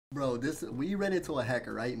Bro, we ran into a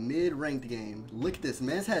hacker, right? Mid-ranked game. Look at this.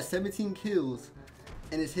 Man's has 17 kills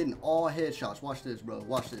and is hitting all headshots. Watch this, bro.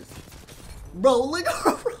 Watch this. Bro, look.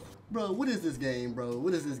 Bro, what is this game, bro?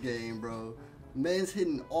 What is this game, bro? Man's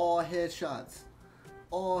hitting all headshots.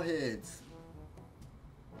 All heads.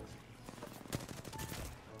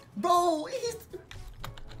 Bro, he's...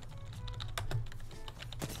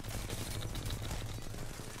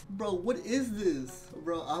 Bro, what is this?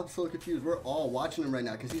 Bro, I'm so confused. We're all watching him right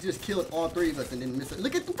now because he just killed all three of us and then missed it.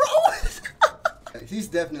 Look at the bro! He's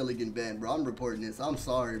definitely getting banned, bro. I'm reporting this. I'm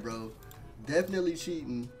sorry, bro. Definitely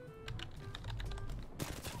cheating.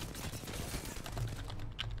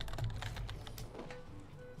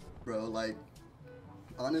 Bro, like,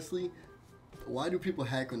 honestly, why do people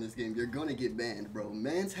hack on this game? You're gonna get banned, bro.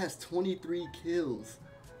 Mans has 23 kills.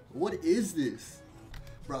 What is this?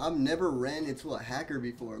 Bro, I've never ran into a hacker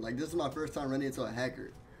before. Like, this is my first time running into a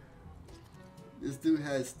hacker. This dude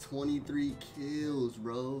has 23 kills,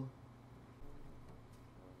 bro.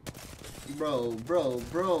 Bro,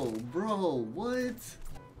 what?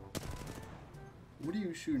 What are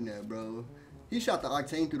you shooting at, bro? He shot the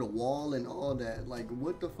octane through the wall and all that. Like,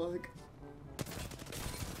 what the fuck?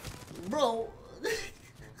 Bro.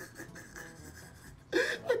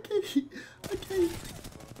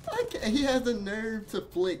 I can't. He has the nerve to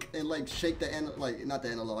flick and like shake the not the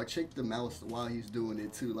analog, shake the mouse while he's doing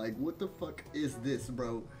it too. Like, what the fuck is this,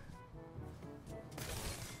 bro?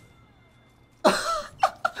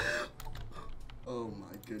 Oh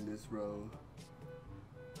my goodness, bro.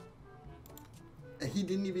 And he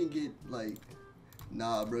didn't even get like,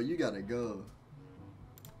 nah, bro, you gotta go.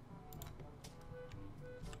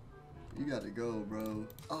 You gotta go, bro.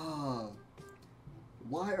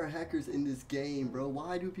 Why are hackers in this game, bro?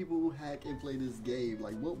 Why do people hack and play this game?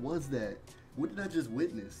 Like, what was that? What did I just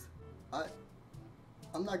witness?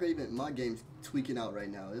 I'm not gonna even, my game's tweaking out right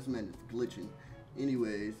now. This man is glitching.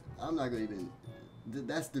 Anyways, I'm not gonna even,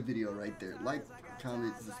 that's the video right there. Like,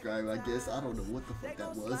 comment, subscribe, I guess. I don't know what the fuck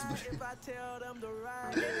that was, but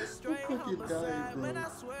I'm fucking dying, bro.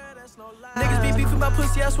 Niggas be beefing my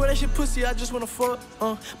pussy, I swear that shit pussy, I just wanna fuck.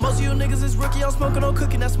 Most of you niggas is rookie, I'm smoking on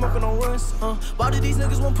cookie, not smoking on runs. Why do these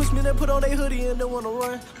niggas want push me, then put on they hoodie and then wanna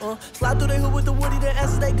run? Slide through they hood with the woody, then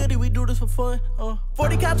answer they goodie, we do this for fun.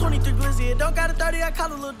 40 cal, 23 glizzy, it don't got a 30, I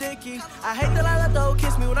call a little dicky. I hate that I let the hoe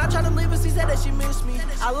kiss me, when I try to leave her, she said that she missed me.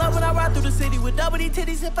 I love when I ride through the city with double D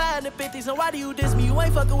titties and 5 and the 50s, so why do you diss me? You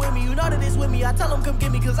ain't fucking with me, you know that it's with me. I tell them come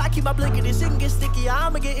get me, cause I keep my blinking, this shit can get sticky.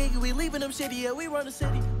 I'ma get iggy, we leaving them shitty, yeah, we run the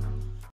city.